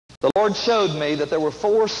The Lord showed me that there were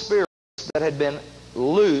 4 spirits that had been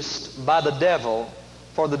loosed by the devil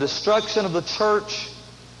for the destruction of the church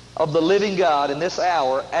of the living God in this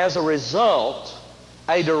hour as a result,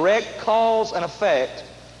 a direct cause and effect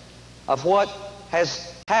of what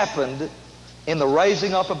has happened in the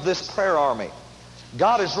raising up of this prayer army.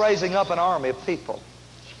 God is raising up an army of people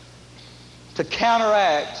to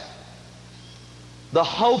counteract the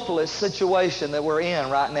hopeless situation that we're in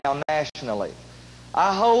right now nationally.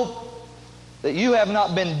 I hope that you have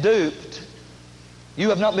not been duped, you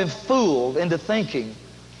have not been fooled into thinking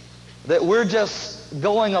that we're just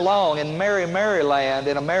going along in merry, merry land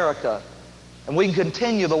in America and we can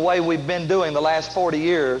continue the way we've been doing the last 40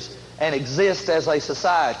 years and exist as a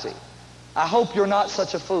society. I hope you're not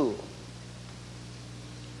such a fool.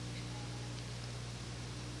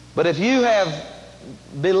 But if you have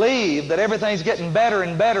believed that everything's getting better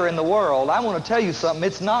and better in the world, I want to tell you something,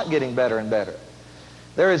 it's not getting better and better.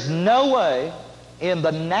 There is no way in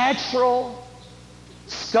the natural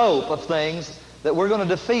scope of things that we're going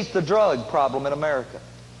to defeat the drug problem in America.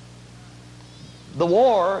 The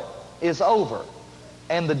war is over,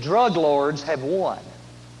 and the drug lords have won,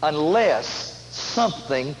 unless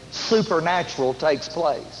something supernatural takes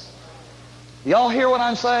place. Y'all hear what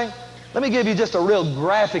I'm saying? Let me give you just a real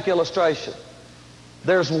graphic illustration.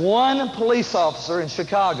 There's 1 police officer in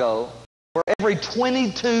Chicago for every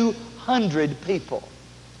 2,200 people.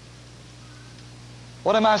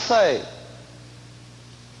 What am I saying?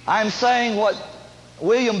 I'm saying what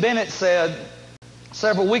William Bennett said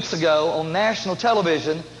several weeks ago on national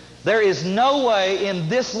television. There is no way in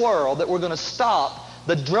this world that we're going to stop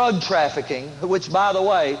the drug trafficking, which, by the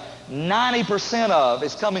way, 90% of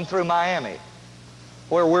is coming through Miami,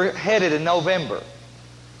 where we're headed in November.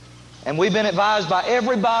 And we've been advised by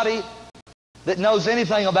everybody that knows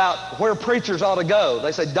anything about where preachers ought to go.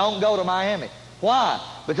 They say, don't go to Miami. Why?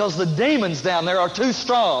 Because the demons down there are too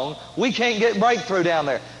strong. We can't get breakthrough down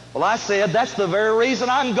there. Well, I said, that's the very reason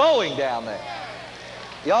I'm going down there.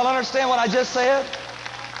 Y'all understand what I just said?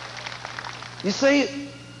 You see,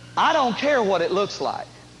 I don't care what it looks like.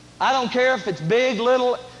 I don't care if it's big,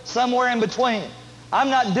 little, somewhere in between. I'm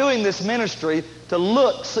not doing this ministry to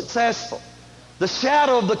look successful. The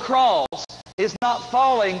shadow of the cross is not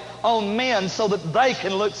falling on men so that they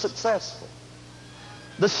can look successful.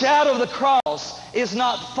 The shadow of the cross is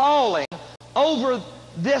not falling over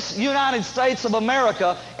this United States of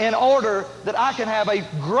America in order that I can have a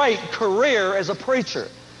great career as a preacher.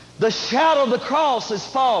 The shadow of the cross is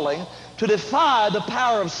falling to defy the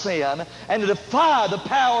power of sin and to defy the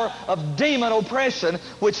power of demon oppression,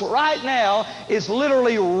 which right now is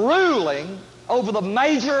literally ruling over the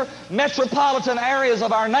major metropolitan areas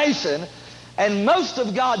of our nation. And most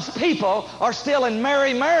of God's people are still in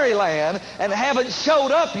merry, merry land and haven't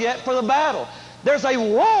showed up yet for the battle. There's a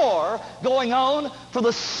war going on for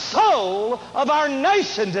the soul of our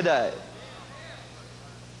nation today.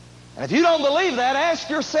 And if you don't believe that, ask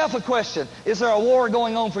yourself a question. Is there a war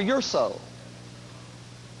going on for your soul?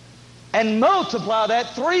 And multiply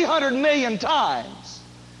that 300 million times,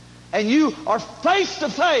 and you are face to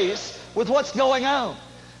face with what's going on.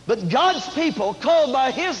 But God's people, called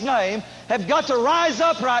by His name, have got to rise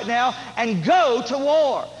up right now and go to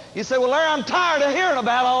war. You say, well, Larry, I'm tired of hearing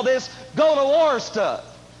about all this go to war stuff.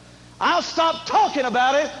 I'll stop talking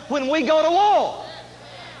about it when we go to war.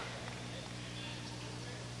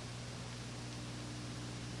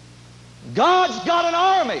 God's got an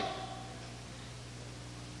army.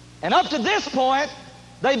 And up to this point,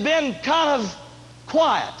 they've been kind of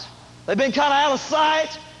quiet. They've been kind of out of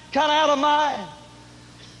sight, kind of out of mind.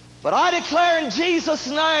 But I declare in Jesus'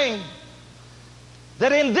 name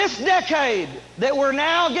that in this decade that we're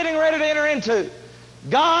now getting ready to enter into,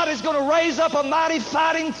 God is going to raise up a mighty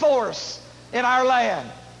fighting force in our land.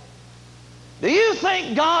 Do you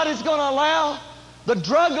think God is going to allow the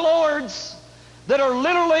drug lords that are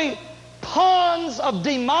literally pawns of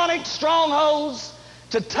demonic strongholds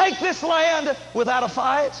to take this land without a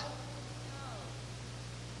fight?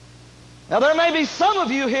 Now, there may be some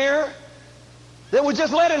of you here that would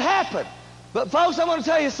just let it happen. But folks, I want to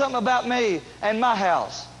tell you something about me and my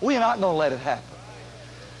house. We're not going to let it happen.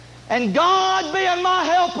 And God being my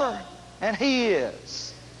helper, and He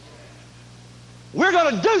is, we're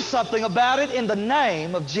going to do something about it in the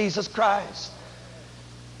name of Jesus Christ.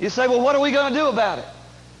 You say, well, what are we going to do about it?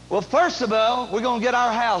 Well, first of all, we're going to get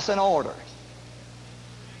our house in order.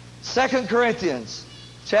 2 Corinthians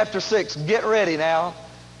chapter 6. Get ready now,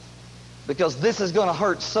 because this is going to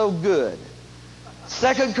hurt so good.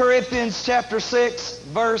 2 Corinthians chapter 6,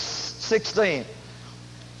 verse 16.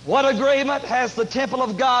 What agreement has the temple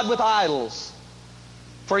of God with idols?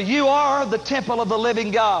 For you are the temple of the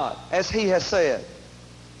living God, as he has said.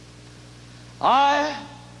 I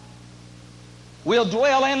will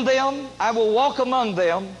dwell in them, I will walk among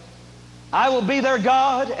them, I will be their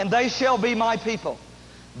God, and they shall be my people.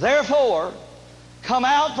 Therefore, come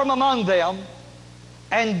out from among them,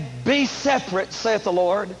 and be separate, saith the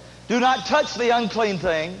Lord. Do not touch the unclean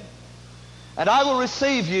thing, and I will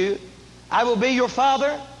receive you. I will be your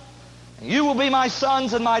father, and you will be my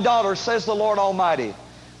sons and my daughters, says the Lord Almighty.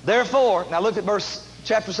 Therefore, now look at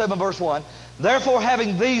chapter 7, verse 1. Therefore,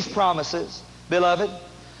 having these promises, beloved,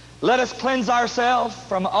 let us cleanse ourselves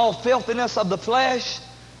from all filthiness of the flesh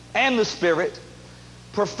and the spirit,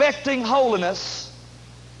 perfecting holiness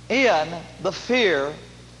in the fear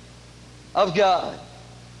of God.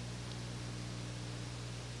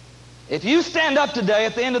 If you stand up today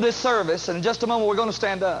at the end of this service, and in just a moment we're going to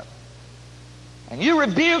stand up, and you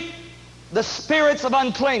rebuke the spirits of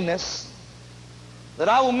uncleanness that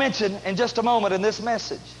I will mention in just a moment in this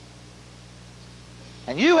message,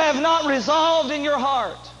 and you have not resolved in your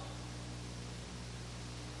heart,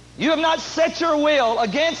 you have not set your will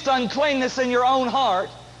against uncleanness in your own heart,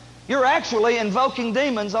 you're actually invoking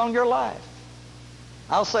demons on your life.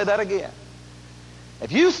 I'll say that again.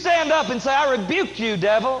 If you stand up and say, I rebuke you,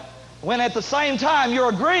 devil, when at the same time you're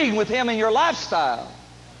agreeing with him in your lifestyle,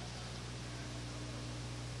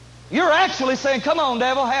 you're actually saying, come on,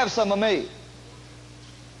 devil, have some of me.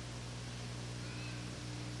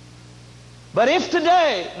 But if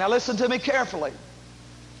today, now listen to me carefully,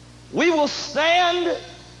 we will stand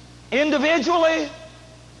individually,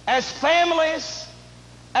 as families,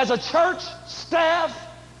 as a church staff,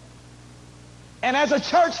 and as a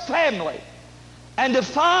church family, and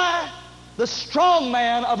defy the strong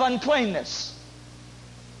man of uncleanness,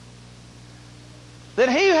 then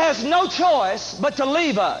he has no choice but to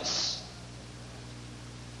leave us.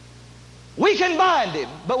 We can bind him,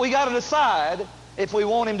 but we got to decide if we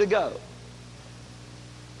want him to go.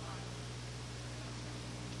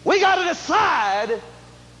 We got to decide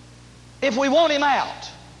if we want him out.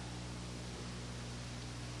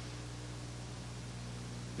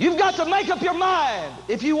 You've got to make up your mind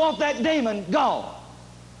if you want that demon gone.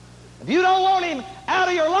 If you don't want him out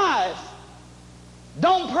of your life,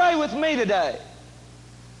 don't pray with me today.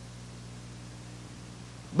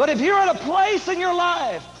 But if you're at a place in your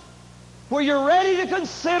life where you're ready to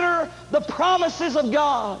consider the promises of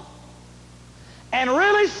God and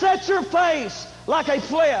really set your face like a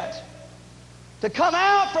flint to come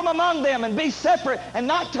out from among them and be separate and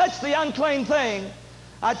not touch the unclean thing,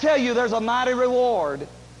 I tell you, there's a mighty reward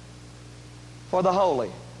for the holy.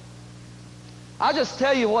 I'll just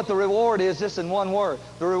tell you what the reward is just in one word.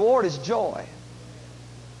 The reward is joy.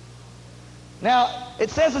 Now, it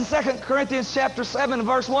says in 2 Corinthians chapter 7,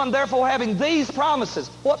 verse 1, therefore having these promises.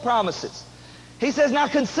 What promises? He says, now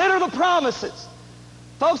consider the promises.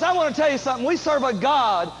 Folks, I want to tell you something. We serve a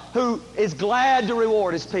God who is glad to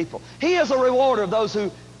reward his people. He is a rewarder of those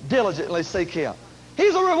who diligently seek him.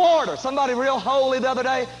 He's a rewarder. Somebody real holy the other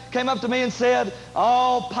day came up to me and said,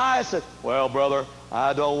 all pious, said, well, brother,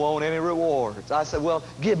 I don't want any rewards. I said, well,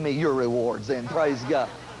 give me your rewards then, praise God.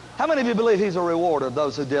 How many of you believe he's a rewarder of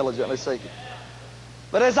those who diligently seek him?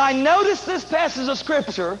 But as I noticed this passage of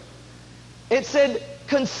Scripture, it said,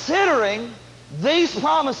 considering these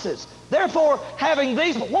promises. Therefore, having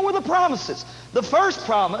these, what were the promises? The first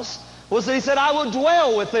promise was that he said, I will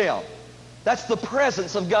dwell with them. That's the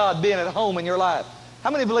presence of God being at home in your life. How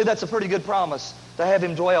many believe that's a pretty good promise, to have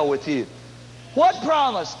him dwell with you? What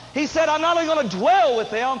promise? He said, I'm not only going to dwell with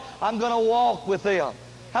them, I'm going to walk with them.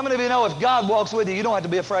 How many of you know if God walks with you, you don't have to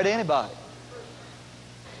be afraid of anybody?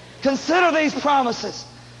 Consider these promises.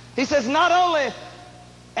 He says, not only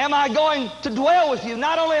am I going to dwell with you,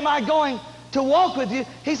 not only am I going to walk with you,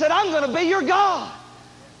 he said, I'm going to be your God.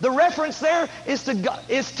 The reference there is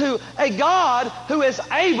to a God who is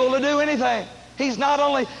able to do anything. He's not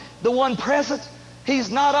only the one present,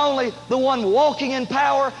 he's not only the one walking in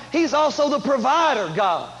power, he's also the provider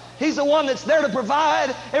God. He's the one that's there to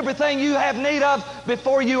provide everything you have need of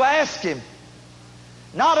before you ask him.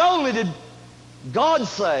 Not only did God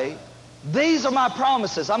say, these are my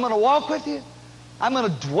promises. I'm going to walk with you. I'm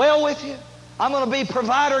going to dwell with you. I'm going to be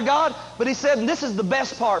provider God. But he said, and this is the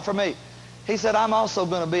best part for me. He said, I'm also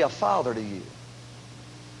going to be a father to you.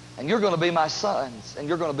 And you're going to be my sons, and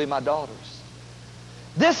you're going to be my daughters.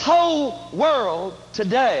 This whole world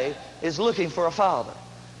today is looking for a father.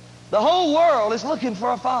 The whole world is looking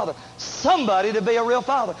for a father. Somebody to be a real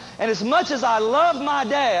father. And as much as I love my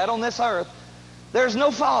dad on this earth, there's no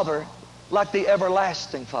father like the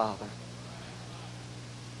everlasting Father.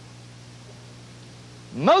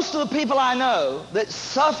 Most of the people I know that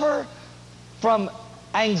suffer from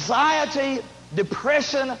anxiety,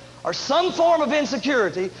 depression, or some form of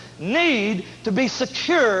insecurity need to be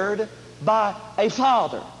secured by a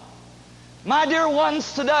father. My dear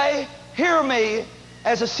ones today, hear me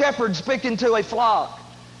as a shepherd speaking to a flock.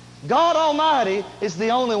 God Almighty is the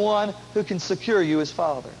only one who can secure you as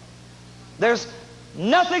Father. There's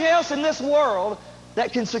nothing else in this world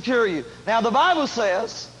that can secure you. Now the Bible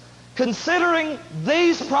says, considering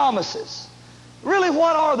these promises, really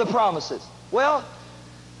what are the promises? Well,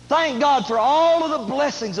 thank God for all of the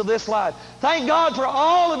blessings of this life. Thank God for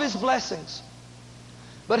all of His blessings.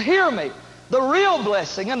 But hear me, the real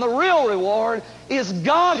blessing and the real reward is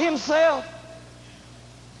God Himself.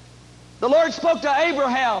 The Lord spoke to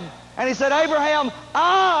Abraham, and He said, Abraham,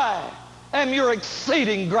 I am your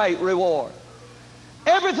exceeding great reward.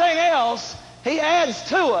 Everything else He adds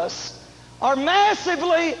to us are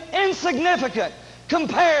massively insignificant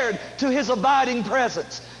compared to His abiding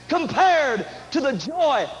presence, compared to the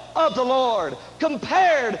joy of the Lord,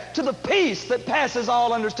 compared to the peace that passes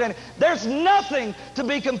all understanding. There's nothing to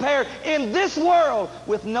be compared in this world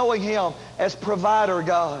with knowing Him as provider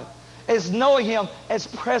God, as knowing Him as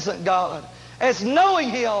present God, as knowing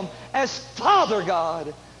Him as Father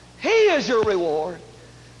God. He is your reward.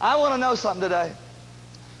 I want to know something today.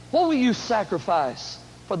 What will you sacrifice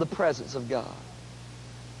for the presence of God?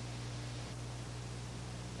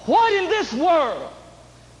 What in this world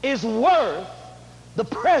is worth the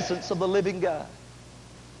presence of the living God?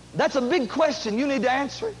 That's a big question. You need to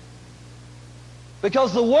answer it.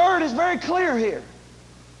 Because the Word is very clear here.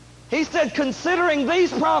 He said, considering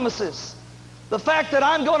these promises, the fact that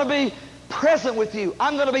I'm going to be present with you,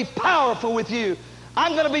 I'm going to be powerful with you,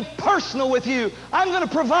 I'm going to be personal with you, I'm going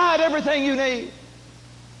to provide everything you need.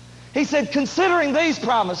 He said, considering these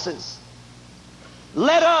promises,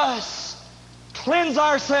 let us cleanse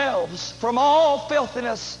ourselves from all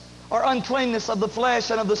filthiness or uncleanness of the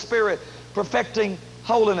flesh and of the spirit, perfecting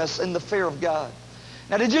holiness in the fear of God.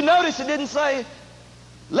 Now, did you notice it didn't say,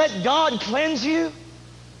 let God cleanse you?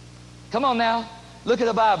 Come on now. Look at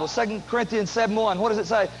the Bible, 2 Corinthians 7:1. What does it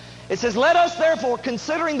say? It says, let us therefore,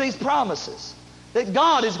 considering these promises, that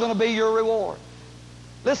God is going to be your reward.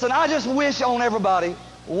 Listen, I just wish on everybody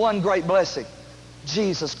one great blessing.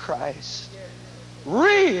 Jesus Christ.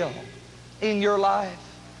 Real in your life.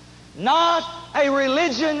 Not a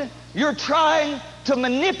religion you're trying to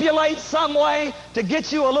manipulate some way to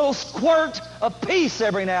get you a little squirt of peace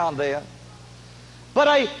every now and then. But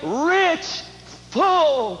a rich,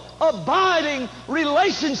 full, abiding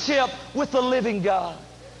relationship with the living God.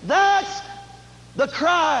 That's the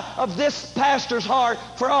cry of this pastor's heart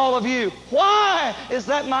for all of you. Why is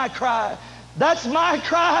that my cry? That's my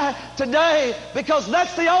cry today, because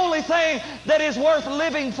that's the only thing that is worth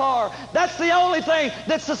living for. That's the only thing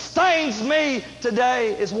that sustains me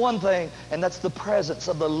today is one thing, and that's the presence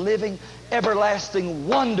of the living, everlasting,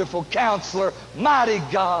 wonderful Counselor, mighty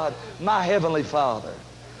God, my Heavenly Father.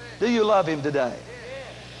 Do you love Him today?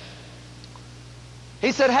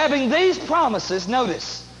 He said, having these promises,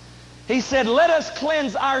 notice, He said, let us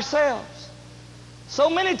cleanse ourselves. So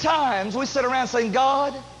many times we sit around saying,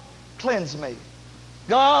 God, cleanse me.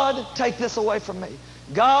 God, take this away from me.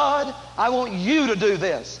 God, I want you to do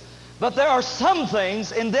this. But there are some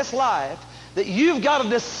things in this life that you've got to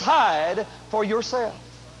decide for yourself.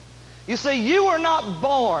 You see, you were not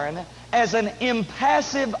born as an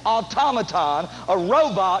impassive automaton, a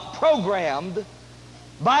robot programmed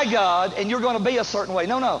by God, and you're going to be a certain way.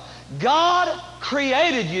 No, no. God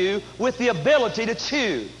created you with the ability to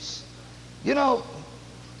choose. You know,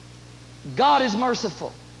 God is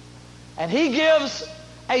merciful. And He gives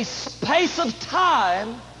a space of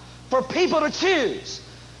time for people to choose.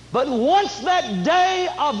 But once that day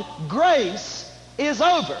of grace is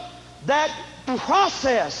over, that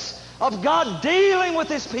process of God dealing with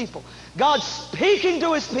His people, God speaking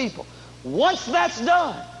to His people, once that's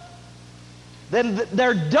done, then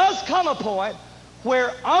there does come a point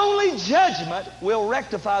where only judgment will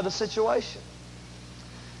rectify the situation.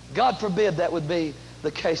 God forbid that would be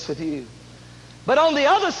the case with you. But on the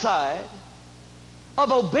other side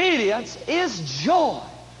of obedience is joy.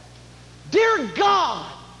 Dear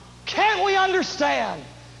God, can't we understand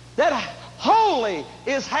that holy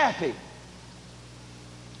is happy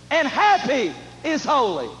and happy is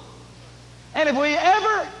holy? And if we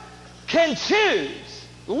ever can choose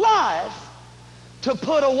life to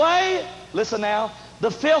put away, listen now, the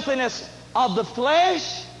filthiness of the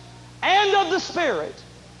flesh and of the spirit,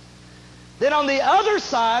 then on the other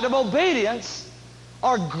side of obedience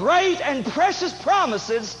are great and precious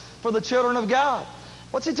promises for the children of God.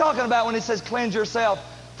 What's he talking about when he says cleanse yourself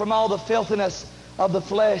from all the filthiness of the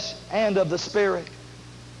flesh and of the spirit?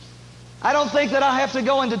 I don't think that I have to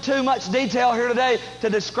go into too much detail here today to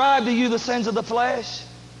describe to you the sins of the flesh.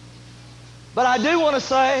 But I do want to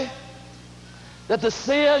say that the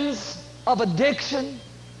sins of addiction,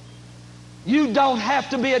 you don't have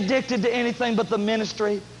to be addicted to anything but the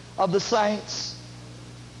ministry of the saints.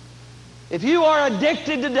 If you are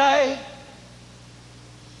addicted today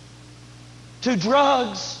to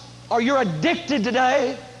drugs, or you're addicted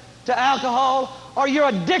today to alcohol, or you're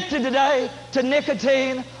addicted today to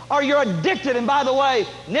nicotine, or you're addicted, and by the way,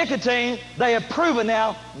 nicotine, they have proven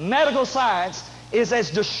now, medical science, is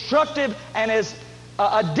as destructive and as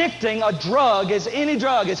addicting a drug as any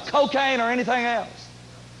drug, as cocaine or anything else.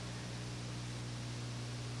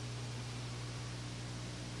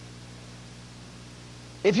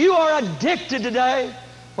 If you are addicted today,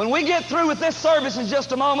 when we get through with this service in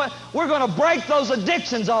just a moment, we're going to break those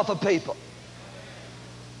addictions off of people.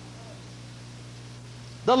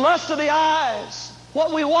 The lust of the eyes,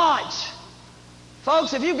 what we watch.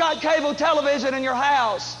 Folks, if you've got cable television in your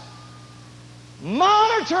house,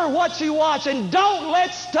 monitor what you watch and don't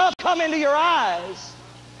let stuff come into your eyes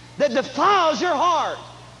that defiles your heart.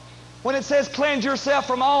 When it says cleanse yourself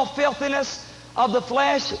from all filthiness of the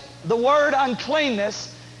flesh, the word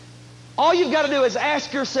uncleanness, all you've got to do is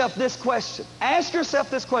ask yourself this question. Ask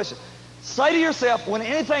yourself this question. Say to yourself, when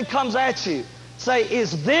anything comes at you, say,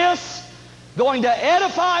 is this going to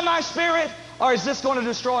edify my spirit, or is this going to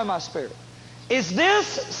destroy my spirit? Is this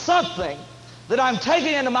something that I'm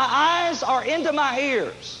taking into my eyes or into my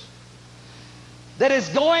ears that is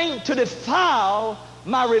going to defile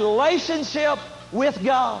my relationship with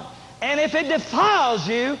God? And if it defiles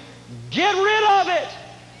you, get rid of it.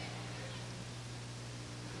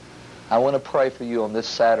 I want to pray for you on this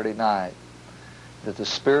Saturday night that the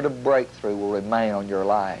spirit of breakthrough will remain on your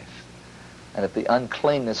life and that the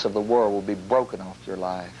uncleanness of the world will be broken off your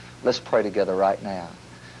life. Let's pray together right now.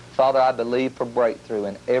 Father, I believe for breakthrough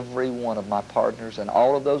in every one of my partners and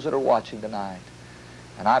all of those that are watching tonight.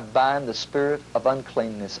 And I bind the spirit of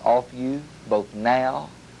uncleanness off you both now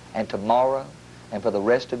and tomorrow and for the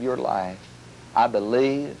rest of your life. I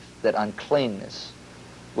believe that uncleanness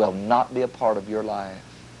will not be a part of your life.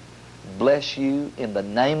 Bless you in the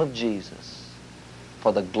name of Jesus.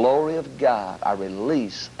 For the glory of God, I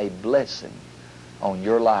release a blessing on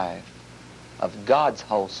your life of God's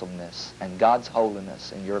wholesomeness and God's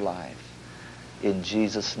holiness in your life. In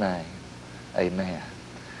Jesus' name, amen.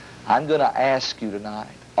 I'm going to ask you tonight,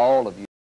 all of you,